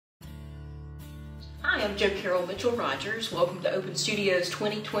Hi, I'm Jo Carol Mitchell-Rogers. Welcome to Open Studios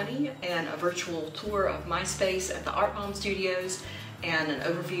 2020 and a virtual tour of my space at the Art Bomb Studios and an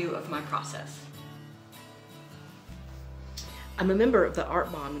overview of my process. I'm a member of the Art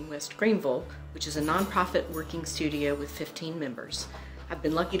Bomb in West Greenville, which is a nonprofit working studio with 15 members. I've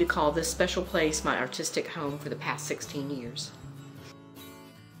been lucky to call this special place my artistic home for the past 16 years.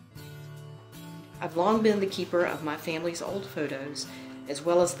 I've long been the keeper of my family's old photos, as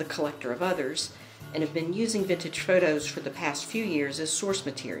well as the collector of others, and have been using vintage photos for the past few years as source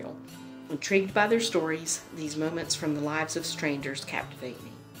material. Intrigued by their stories, these moments from the lives of strangers captivate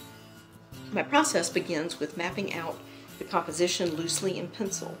me. My process begins with mapping out the composition loosely in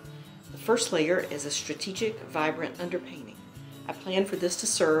pencil. The first layer is a strategic, vibrant underpainting. I plan for this to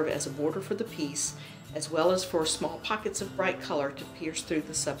serve as a border for the piece, as well as for small pockets of bright color to pierce through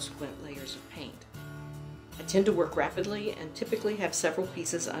the subsequent layers of paint. I tend to work rapidly and typically have several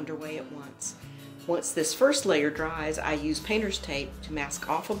pieces underway at once. Once this first layer dries, I use painter's tape to mask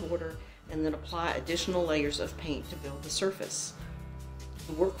off a border and then apply additional layers of paint to build the surface.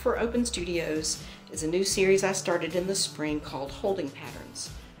 The Work for Open Studios is a new series I started in the spring called Holding Patterns.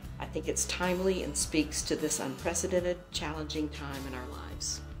 I think it's timely and speaks to this unprecedented, challenging time in our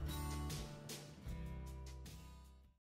lives.